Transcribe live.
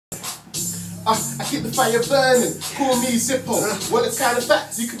I keep the fire burning, call me Zippo. Well, it's kind of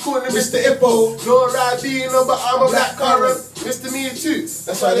fat, you can call him Mr. Hippo. No Rabino, but I'm a black currant. Mr. Me too,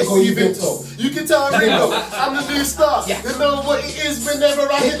 that's why they call you Vinto. You can tell Ringo, I'm the new star. They know what it is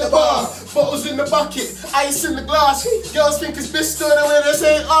whenever I hit the bar. Bottles in the bucket, ice in the glass. Girls think it's Bisco, the way they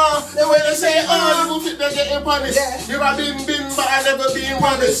say the way they say you will think they're getting punished. Yeah, I've been, but I never been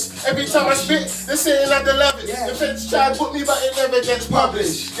punished. Every time I spit, they're saying that they love it. The feds try to book me, but it never gets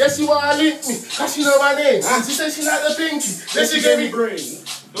published. Yes, you wanna link me, cause you know my name. She said she like the pinky, then she gave me brain.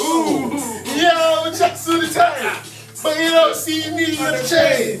 Ooh, yo, checks all the time. But you don't see me on the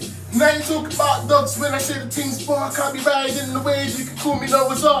chain. Now you talk about dogs when I say the things bark. I'll be riding the wave, you can call me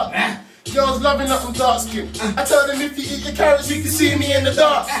Noah's Ark. Girls loving up them dark skin. I tell them if you eat your carrots, you can see me in the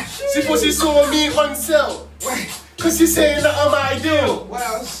dark. She thought she saw me on sale, cause she's saying that I'm ideal.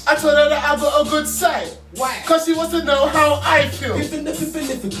 I told her that I got a good side. Why? Cause she wants to know how I feel. Piffin,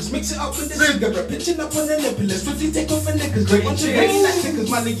 cause mix it up with the cigarette. Pitching up on the nipple, let's really take off the niggas. Great bunch of great like niggas,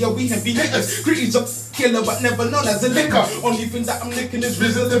 man, yo, we heavy hitters. Greedy's a killer, but never known as a liquor. Only thing that I'm licking is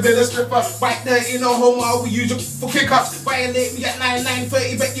Rizzle the Villa stripper. Right there, in a homo, we use it for kick-ups. Violate me at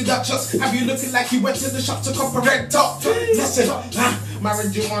 9:30, bet you got shots. Have you looking like you went to the shop to cop a red top? Listen,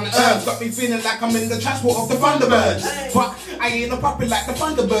 marijuana herbs got me feeling like I'm in the transport of the Thunderbirds. But I ain't a puppy like the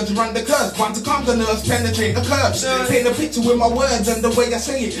Thunderbirds around the curves. Want to calm the nerves, penetrate the curves. Paint a picture with my words and the way I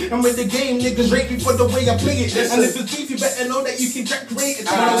say it. And with the game, niggas rate me for the way I play it. And if it's beef, you better know that you can decorate it.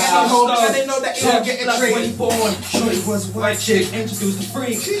 And they know that it'll get it straight. When born, Shorty was a white chick, introduced the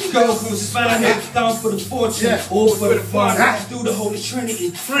freak. Girl who's fine, down for the fortune, all for the fun. Through the Holy Trinity,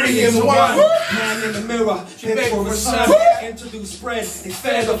 3 in 1. Man in the mirror, beg for a son. Introduce bread, they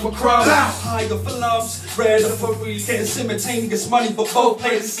fed up for crumbs. Higher for lumps, red up for weed. Getting simultaneous money, but both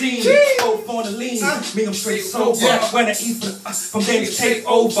play the scene. Both on the lean, me I'm straight sober. When I eat from there to take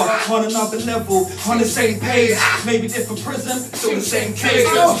over. On another level, on the same page. Maybe different prison, still the same case.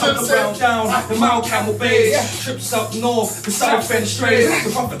 Up around down, the Mount Camel Bay. Trips up north, the South End straight. The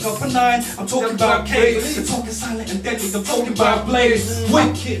Prophet up for 9, I'm talking about caves. They're talking silent and deadly, I'm talking about blades.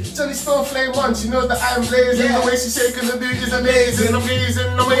 Wicked. Johnny Stone flame once, you know that I'm blazing. The way she's shaking the boot is amazing. I'm gazing,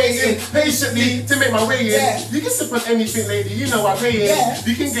 I'm waiting patiently to make my way in. You can sip on anything, lady, you know I pay it.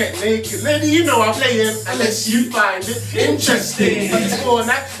 You can get naked, lady, you know I'm playing. Unless you find it interesting. But it's more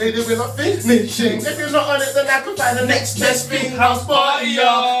night, lady, we're not finishing. If you're not on it, then I can find the next best thing. House party,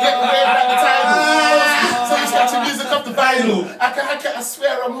 y'all. Get the wave at the time. So you start your music off the vinyl. I can hack it, I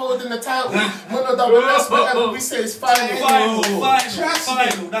swear I'm holding the title. One of the rest, whatever we say is final.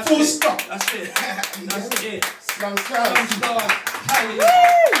 Final. That's Full it. stop. That's it. That's it. Slum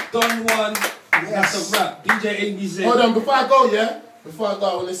Don one. That's a wrap. DJ AimiZing. Hold on, before I go,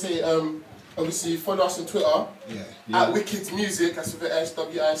 I want to say, obviously, follow us on Twitter. At Wicked Music, that's with S,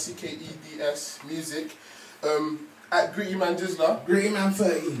 WICKEDS Music. At Gritty Man Jizzler. Gritty Man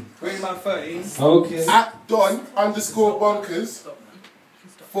 13. Gritty Man 13. Okay. At Don_Bonkers.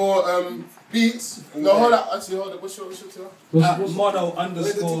 For beats. No, hold up. Actually, hold up. What's your Twitter? At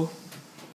Mono_.